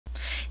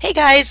Hey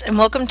guys, and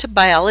welcome to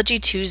Biology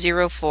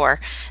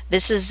 204.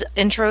 This is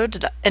Intro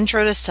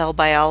to Cell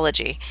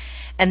Biology.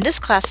 And this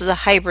class is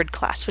a hybrid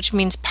class, which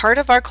means part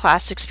of our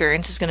class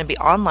experience is going to be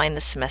online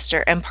this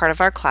semester, and part of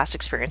our class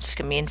experience is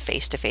going to be in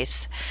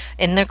face-to-face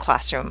in the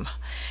classroom.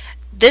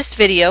 This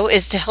video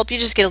is to help you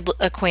just get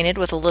acquainted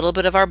with a little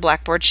bit of our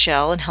Blackboard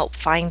shell and help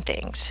find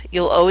things.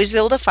 You'll always be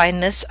able to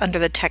find this under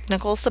the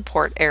technical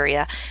support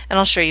area, and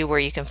I'll show you where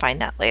you can find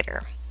that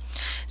later.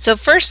 So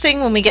first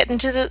thing, when we get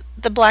into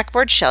the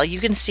Blackboard shell,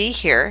 you can see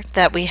here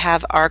that we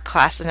have our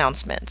class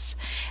announcements.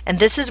 And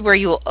this is where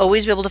you will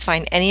always be able to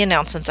find any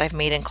announcements I've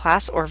made in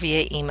class or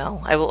via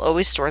email. I will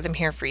always store them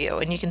here for you.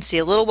 And you can see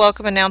a little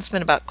welcome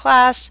announcement about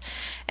class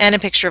and a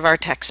picture of our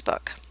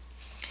textbook.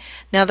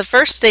 Now the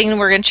first thing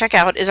we're going to check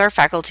out is our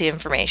faculty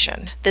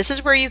information. This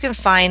is where you can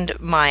find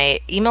my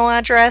email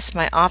address,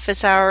 my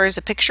office hours,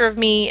 a picture of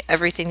me,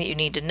 everything that you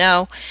need to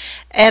know.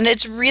 And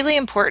it's really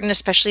important,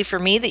 especially for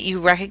me, that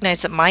you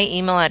recognize that my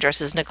email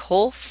address is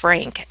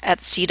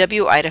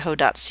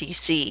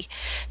NicoleFrank@cwidaho.cc.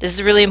 This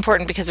is really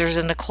important because there's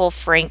a Nicole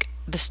Frank,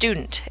 the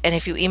student, and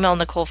if you email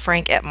Nicole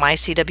Frank at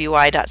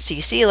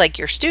mycwi.cc like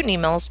your student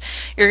emails,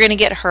 you're going to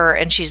get her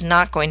and she's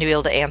not going to be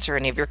able to answer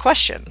any of your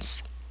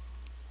questions.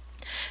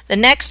 The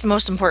next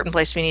most important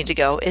place we need to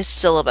go is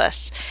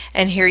syllabus,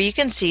 and here you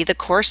can see the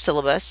course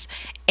syllabus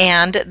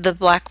and the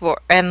Blackboard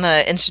and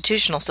the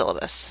institutional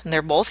syllabus, and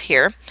they're both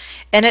here.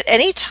 And at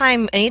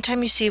anytime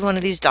you see one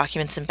of these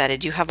documents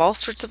embedded, you have all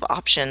sorts of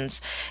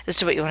options as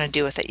to what you want to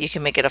do with it. You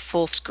can make it a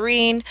full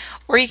screen,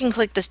 or you can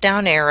click this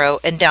down arrow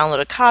and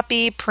download a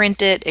copy,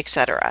 print it,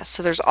 etc.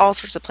 So there's all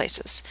sorts of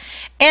places.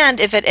 And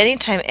if at any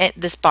time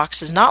this box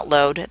does not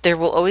load, there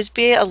will always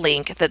be a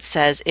link that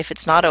says if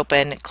it's not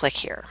open, click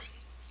here.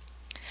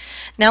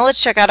 Now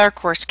let's check out our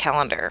course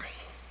calendar.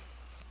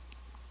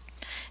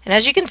 And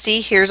as you can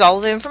see, here's all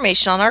the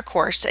information on our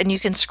course, and you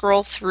can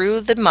scroll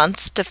through the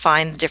months to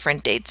find the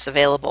different dates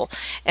available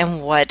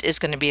and what is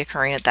going to be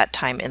occurring at that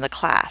time in the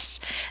class.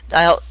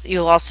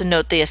 You'll also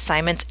note the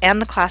assignments and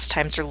the class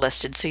times are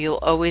listed, so you'll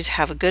always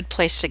have a good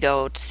place to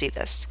go to see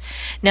this.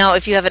 Now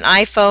if you have an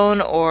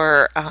iPhone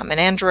or an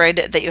Android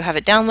that you have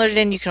it downloaded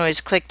in, you can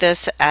always click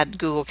this, add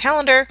Google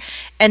Calendar,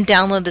 and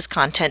download this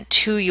content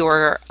to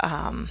your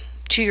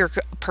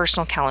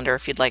personal calendar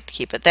if you'd like to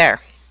keep it there.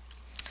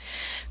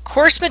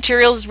 Course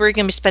materials is where you're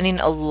going to be spending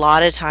a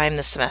lot of time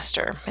this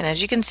semester. And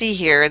as you can see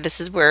here,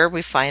 this is where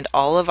we find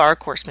all of our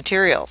course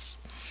materials.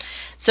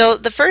 So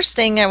the first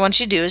thing I want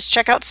you to do is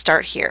check out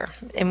Start Here.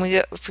 And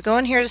if we go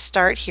in here to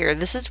Start Here,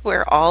 this is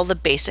where all the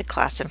basic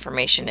class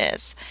information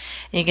is.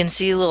 And you can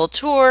see a little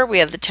tour. We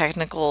have the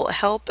technical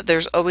help.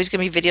 There's always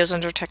going to be videos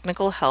under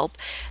technical help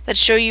that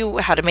show you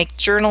how to make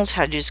journals,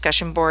 how to do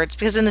discussion boards,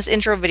 because in this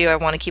intro video I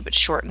want to keep it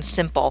short and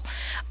simple.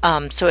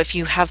 So if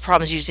you have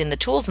problems using the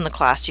tools in the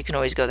class, you can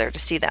always go there to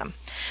see them.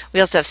 We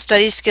also have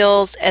study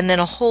skills and then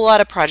a whole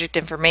lot of project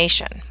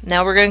information.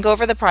 Now we're going to go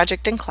over the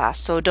project in class,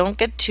 so don't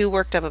get too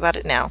worked up about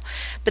it now,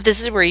 but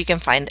this is where you can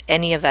find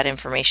any of that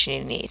information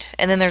you need.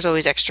 And then there's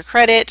always extra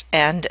credit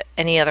and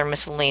any other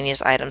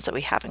miscellaneous items that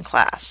we have in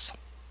class.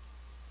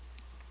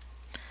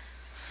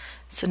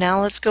 So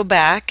now let's go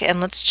back and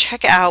let's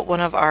check out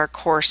one of our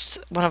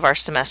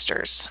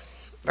semesters,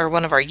 or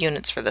one of our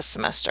units for this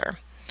semester.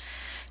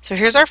 So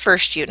here's our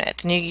first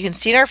unit, and you can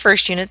see in our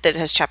first unit that it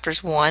has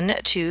chapters 1,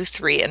 2,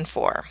 3, and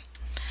 4.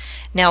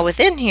 Now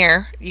within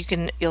here,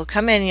 you'll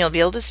come in and you'll be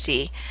able to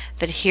see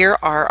that here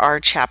are our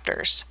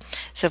chapters.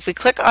 So if we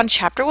click on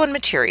chapter 1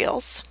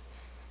 materials,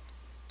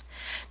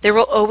 there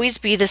will always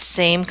be the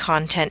same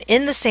content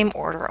in the same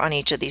order on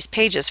each of these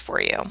pages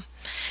for you.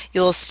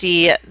 You'll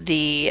see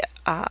the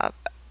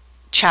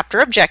chapter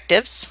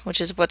objectives, which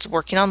is what's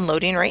working on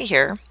loading right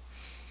here.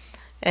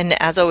 And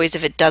as always,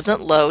 if it doesn't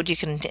load, you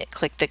can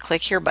click the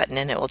click here button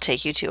and it will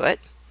take you to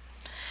it.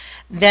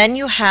 Then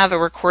you have a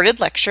recorded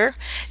lecture.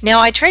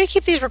 Now I try to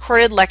keep these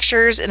recorded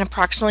lectures in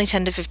approximately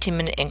 10 to 15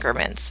 minute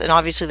increments. And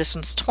obviously this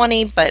one's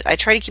 20, but I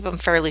try to keep them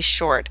fairly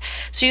short.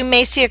 So you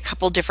may see a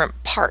couple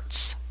different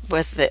parts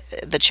with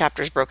the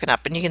chapters broken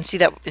up. And you can see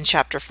that in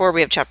chapter 4,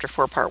 we have chapter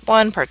 4 part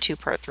 1, part 2,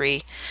 part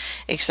 3,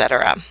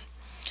 etc.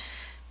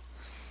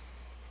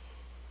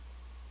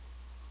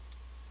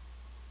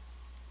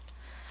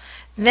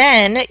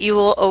 Then you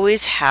will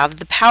always have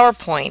the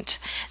PowerPoint.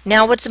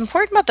 Now what's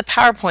important about the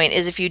PowerPoint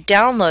is if you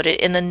download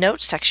it, in the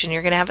notes section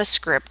you're going to have a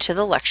script to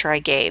the lecture I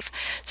gave.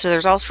 So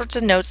there's all sorts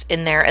of notes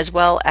in there, as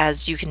well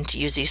as you can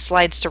use these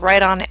slides to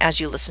write on as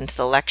you listen to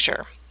the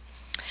lecture.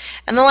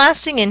 And the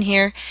last thing in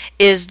here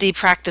is the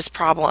practice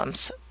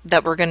problems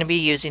that we're going to be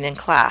using in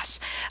class.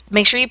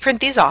 Make sure you print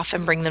these off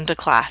and bring them to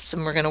class,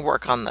 and we're going to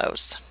work on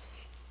those.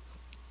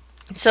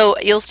 So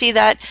you'll see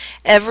that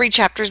every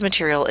chapter's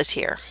material is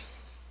here.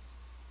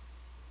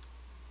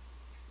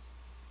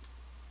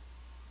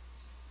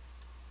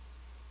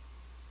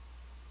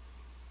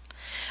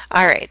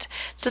 Alright,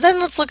 so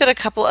then let's look at a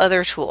couple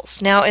other tools.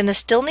 Now in the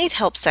Still Need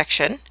Help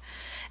section,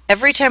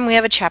 Every time we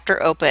have a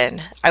chapter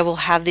open, I will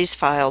have these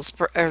files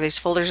or these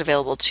folders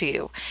available to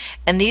you.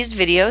 And these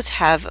videos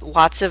have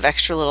lots of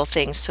extra little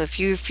things. So if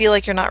you feel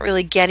like you're not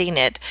really getting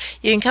it,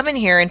 you can come in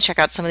here and check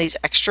out some of these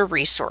extra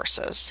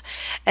resources.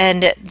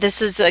 And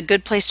this is a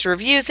good place to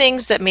review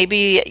things that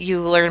maybe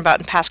you learned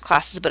about in past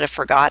classes but have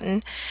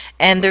forgotten.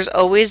 And there's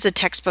always the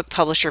textbook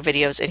publisher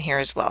videos in here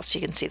as well, so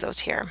you can see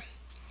those here.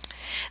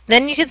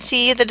 Then you can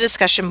see the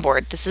discussion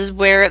board. This is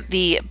where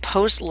the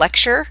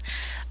post-lecture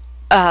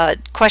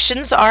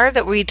questions are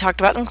that we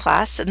talked about in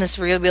class, and this is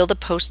where you'll be able to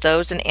post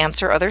those and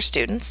answer other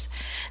students.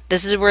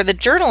 This is where the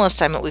journal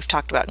assignment we've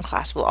talked about in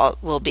class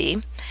will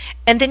be.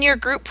 And then your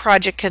group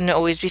project can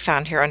always be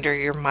found here under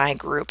your My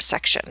Group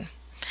section.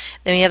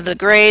 Then we have the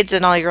grades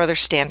and all your other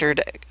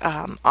standard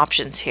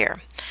options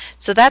here.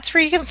 So that's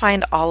where you can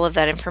find all of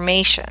that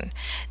information.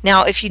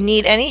 Now, if you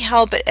need any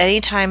help at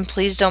any time,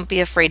 please don't be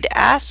afraid to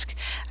ask.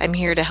 I'm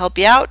here to help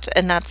you out,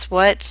 and that's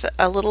what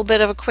a little bit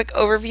of a quick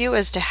overview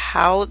as to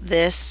how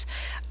this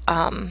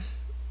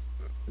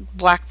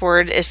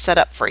Blackboard is set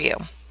up for you.